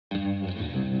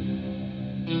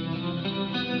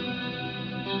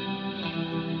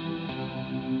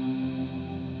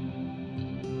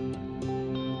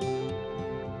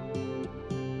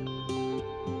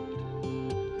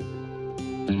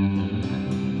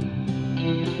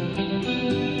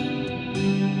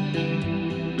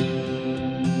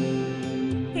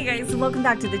welcome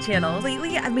back to the channel.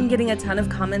 Lately, I've been getting a ton of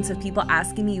comments of people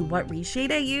asking me what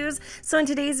reshade I use. So in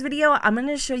today's video, I'm going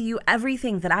to show you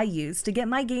everything that I use to get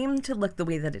my game to look the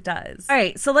way that it does.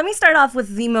 Alright, so let me start off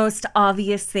with the most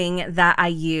obvious thing that I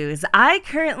use. I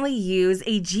currently use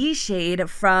a Gshade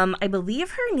from, I believe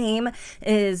her name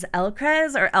is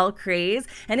Elcrez or Elcraze,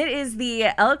 and it is the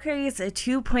Elcraze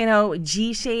 2.0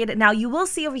 Gshade. Now you will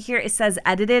see over here it says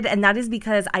edited, and that is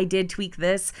because I did tweak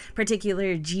this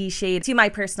particular Gshade to my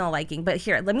personal liking. But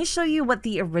here, let me show you what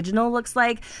the original looks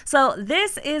like. So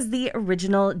this is the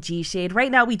original Gshade. Right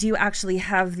now we do actually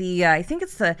have the I think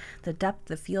it's the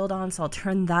depth of field on, so I'll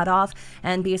turn that off,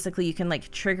 and basically you can like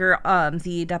trigger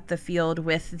the depth of field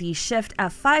with the shift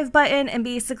F5 button, and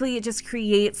basically it just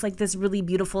creates like this really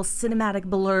beautiful cinematic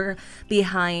blur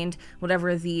behind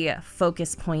whatever the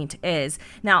focus point is.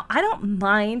 Now I don't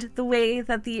mind the way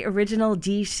that the original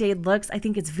Gshade looks. I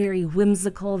think it's very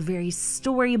whimsical, very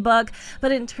storybook,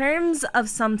 but in terms of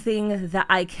something that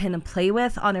I can play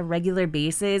with on a regular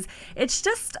basis, it's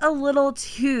just a little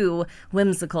too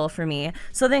whimsical for me.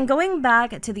 So then going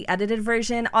back to the edited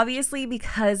version, obviously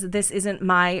because this isn't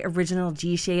my original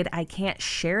Gshade, I can't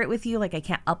share it with you, like I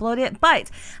can't upload it,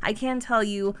 but I can tell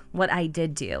you what I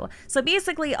did do. So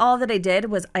basically all that I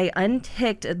did was I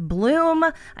unticked Bloom,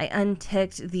 I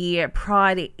unticked the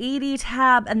Prod 80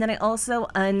 tab, and then I also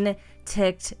unticked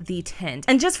the tint.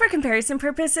 And just for comparison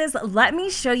purposes, let me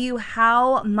show you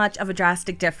how much of a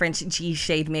drastic difference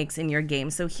Gshade makes in your game.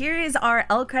 So here is our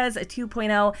Elcrez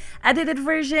 2.0 edited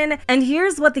version, and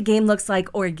here's what the game looks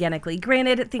like organically.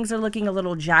 Granted, things are looking a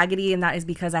little jaggedy, and that is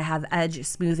because I have edge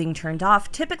smoothing turned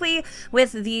off. Typically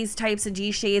with these types of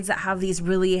Gshades that have these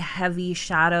really heavy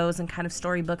shadows and kind of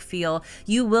storybook feel,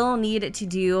 you will need to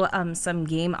do some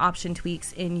game option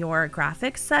tweaks in your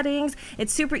graphics settings.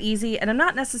 It's super easy, and I'm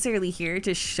not necessarily here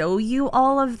to show you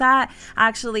all of that.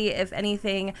 Actually, if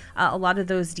anything, a lot of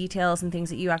those details and things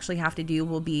that you actually have to do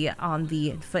will be on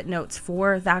the footnotes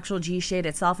for the actual Gshade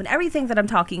itself, and everything that I'm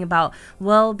talking about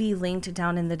will be linked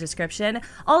down in the description.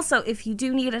 Also, if you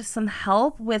do need some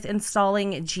help with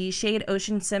installing Gshade,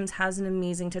 Ocean Sims has an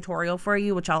amazing tutorial for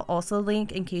you, which I'll also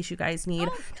link in case you guys need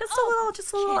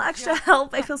just a little extra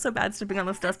help. I feel so bad stepping on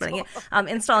this dust bunny.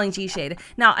 Installing Gshade.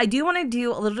 Now, I do want to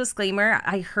do a little disclaimer.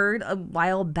 I heard a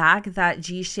while back that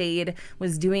Gshade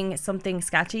was doing something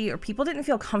sketchy, or people didn't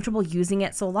feel comfortable using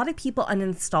it, so a lot of people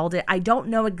uninstalled it. I don't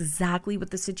know exactly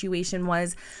what the situation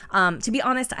was. To be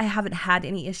honest, I haven't had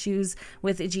any issues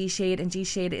with Gshade, and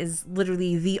Gshade is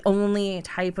literally the only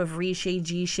type of reshade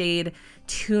Gshade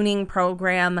tuning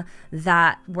program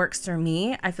that works for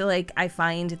me. I feel like I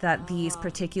find that these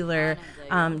particular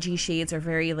Gshades are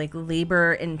very like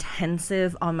labor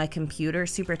intensive on my computer,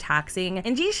 super taxing,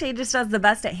 and Gshade just does the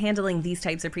best at handling these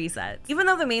types of presets. Even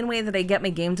though the main way that I get my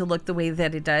game to look the way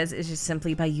that it does is just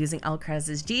simply by using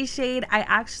Elcrez's Gshade, I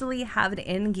actually have an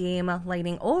in-game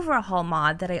lighting overhaul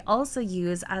mod that I also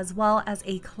use, as well as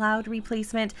a cloud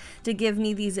replacement to give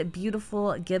me these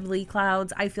beautiful Ghibli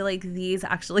clouds. I feel like these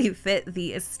actually fit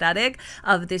the aesthetic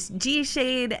of this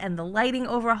Gshade and the lighting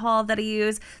overhaul that I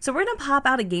use. So we're gonna pop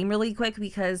out a game really quick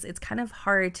because it's kind of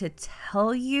hard to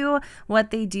tell you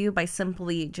what they do by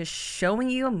simply just showing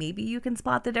you. Maybe you can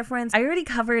spot the difference. I already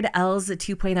covered L's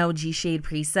 2.0 Gshade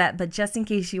preset, but just in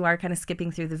case you are kind of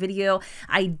skipping through the video,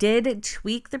 I did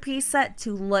tweak the preset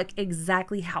to look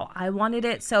exactly how I wanted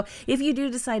it. So if you do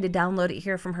decide to download it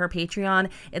here from her Patreon,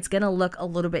 it's gonna look a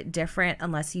little bit different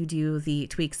unless you do the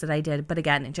tweaks that I did. But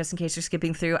again, just in case you're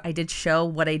skipping through, I did show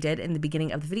what I did in the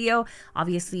beginning of the video.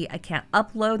 Obviously, I can't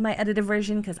upload my edited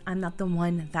version because I'm not the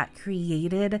one that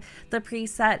created the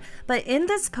preset. But in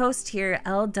this post here,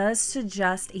 Elle does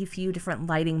suggest a few different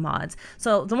lighting mods.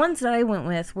 So the ones that I went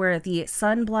with were the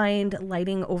Sunblind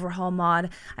lighting overhaul mod.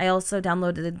 I also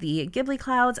downloaded the Ghibli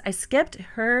clouds. I skipped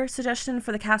her suggestion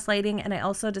for the CAS lighting, and I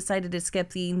also decided to skip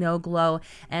the no glow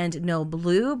and no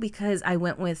blue because I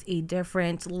went with a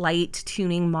different light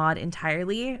tuning mod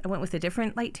entirely. I went with a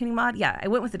different light tuning mod. Yeah, I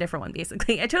went with a different one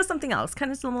basically. I chose something else,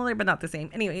 kind of similar but not the same.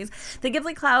 Anyways, the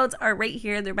Ghibli clouds are right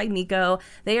here. They're by Miko.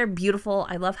 They are beautiful.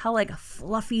 I love how like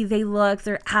fluffy they look.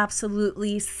 They're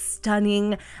absolutely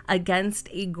stunning against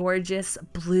a gorgeous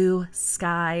blue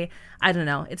sky. I don't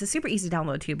know. It's a super easy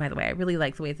download too, by the way. I really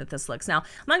like the way that this looks. Now,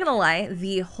 I'm not gonna lie,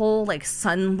 the whole like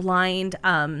Sunblind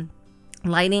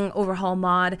Lighting overhaul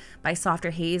mod by Softer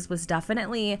Haze was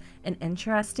definitely an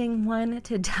interesting one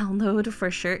to download for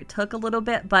sure. It took a little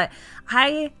bit, but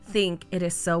I think it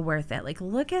is so worth it. Like,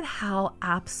 look at how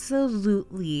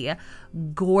absolutely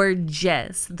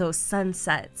gorgeous those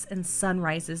sunsets and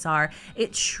sunrises are.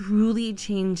 It truly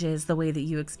changes the way that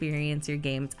you experience your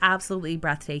game. It's absolutely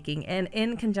breathtaking, and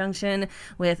in conjunction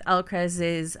with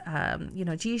Elcrez's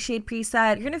Gshade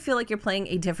preset, you're gonna feel like you're playing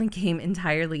a different game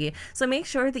entirely. So make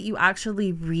sure that you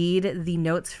actually read the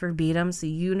notes verbatim so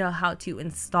you know how to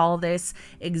install this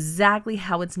exactly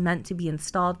how it's meant to be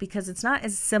installed, because it's not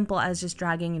as simple as just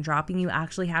dragging and dropping. You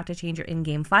actually have to change your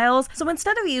in-game files. So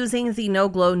instead of using the no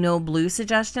glow no blue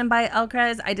suggestion by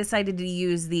Elcrez, I decided to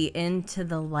use the Into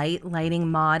the Light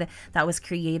lighting mod that was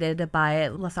created by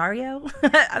Lothario.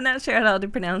 I'm not sure how to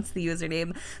pronounce the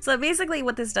username. So basically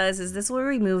what this does is this will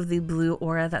remove the blue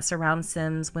aura that surrounds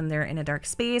Sims when they're in a dark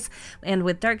space. And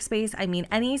with dark space, I mean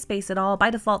any space at all. By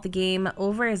default, the game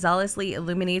overzealously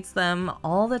illuminates them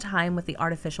all the time with the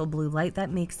artificial blue light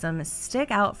that makes them stick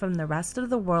out from the rest of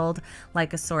the world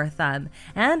like a sore thumb.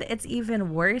 And it's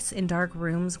even worse in dark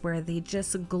rooms where they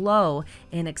just glow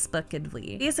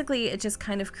inexplicably. Basically, it just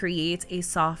kind of creates a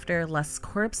softer, less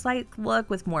corpse-like look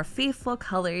with more faithful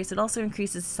colors. It also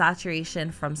increases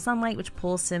saturation from sunlight, which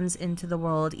pulls Sims into the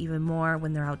world even more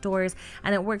when they're outdoors.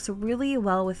 And it works really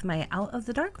well with my Out of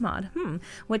the Dark mod,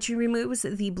 which removes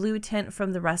the blue tint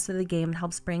from the rest of the game and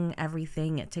helps bring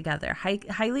everything together.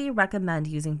 Highly recommend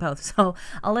using both. So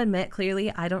I'll admit,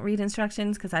 clearly I don't read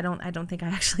instructions because I don't think I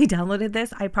actually downloaded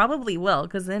this. I probably will,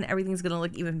 because then everything's gonna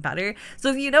look even better. So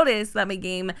if you notice that my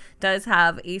game does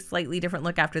have a slightly different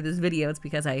look after this video, it's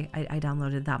because I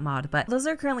downloaded that mod. But those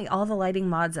are currently all the lighting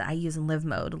mods that I use in live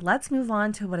mode. Let's move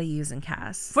on to what I use in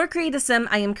CAS. For Create a Sim,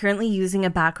 I am currently using a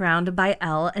background by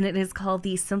Elle, and it is called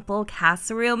the Simple CAS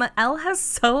Room. Elle has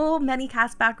so many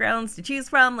CAS backgrounds to choose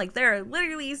from. Like, there are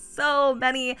literally so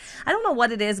many. I don't know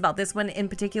what it is about this one in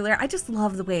particular. I just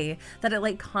love the way that it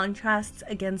like contrasts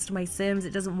against my Sims.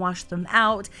 It doesn't wash them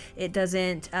out. It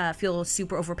doesn't feel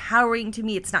super overpowering to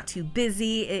me. It's not too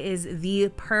busy. It is the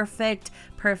perfect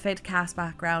CAS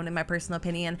background in my personal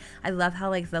opinion. I love how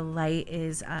like the light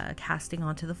is casting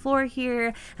onto the floor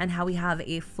here, and how we have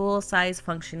a full-size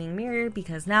functioning mirror,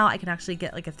 because now I can actually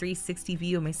get like a 360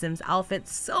 view of my Sims outfit.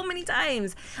 So many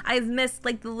times I've missed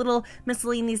like the little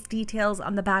miscellaneous details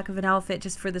on the back of an outfit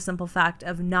just for the simple fact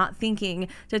of not thinking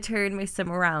to turn my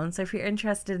Sim around. So if you're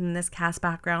interested in this CAS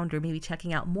background, or maybe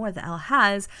checking out more that Elle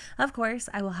has, of course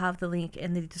I will have the link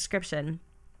in the description.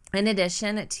 In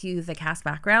addition to the CAS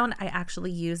background, I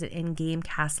actually use it in-game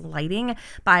CAS lighting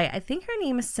by, I think her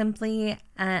name is simply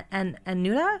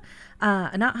Anuda.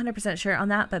 I'm not 100% sure on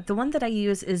that, but the one that I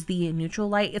use is the neutral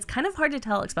light. It's kind of hard to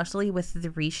tell, especially with the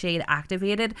reshade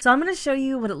activated. So I'm going to show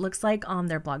you what it looks like on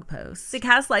their blog post. The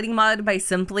CAS lighting mod by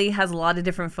Simply has a lot of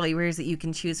different flavors that you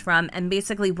can choose from. And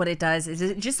basically what it does is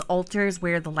it just alters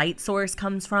where the light source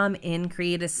comes from in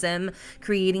Create a Sim,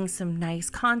 creating some nice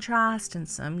contrast and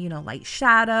some, light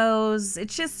shadows. It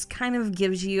just kind of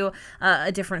gives you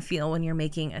a different feel when you're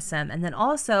making a Sim. And then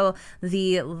also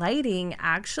the lighting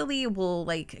actually will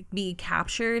like be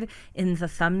captured in the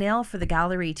thumbnail for the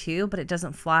gallery too, but it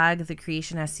doesn't flag the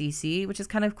creation as CC, which is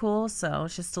kind of cool. So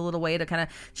it's just a little way to kind of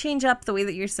change up the way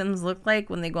that your Sims look like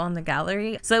when they go on the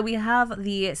gallery. So we have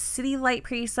the city light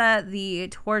preset, the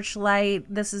torch light.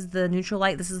 This is the neutral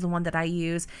light. This is the one that I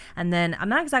use. And then I'm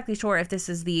not exactly sure if this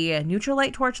is the neutral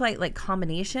light, torch light like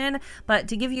combination, but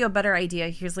to give you a better idea,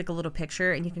 here's like a little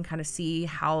picture and you can kind of see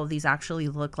how these actually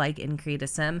look like in Create a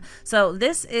Sim. So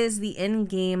this is the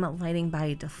in-game lighting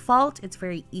by default. It's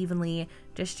very evenly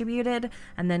distributed.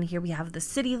 And then here we have the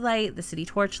city light, the city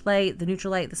torch light, the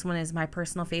neutral light. This one is my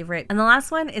personal favorite. And the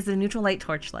last one is the neutral light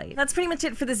torch light. That's pretty much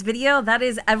it for this video. That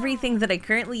is everything that I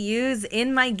currently use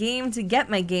in my game to get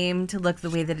my game to look the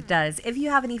way that it does. If you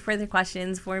have any further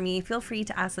questions for me, feel free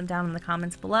to ask them down in the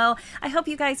comments below. I hope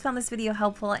you guys found this video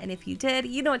helpful, and if you did,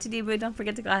 you know what to do, but don't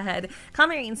forget to go ahead,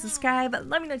 comment, rate, and subscribe.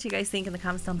 Let me know what you guys think in the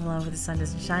comments down below where the sun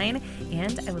doesn't shine,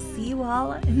 and I will see you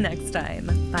all next time.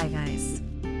 Bye guys.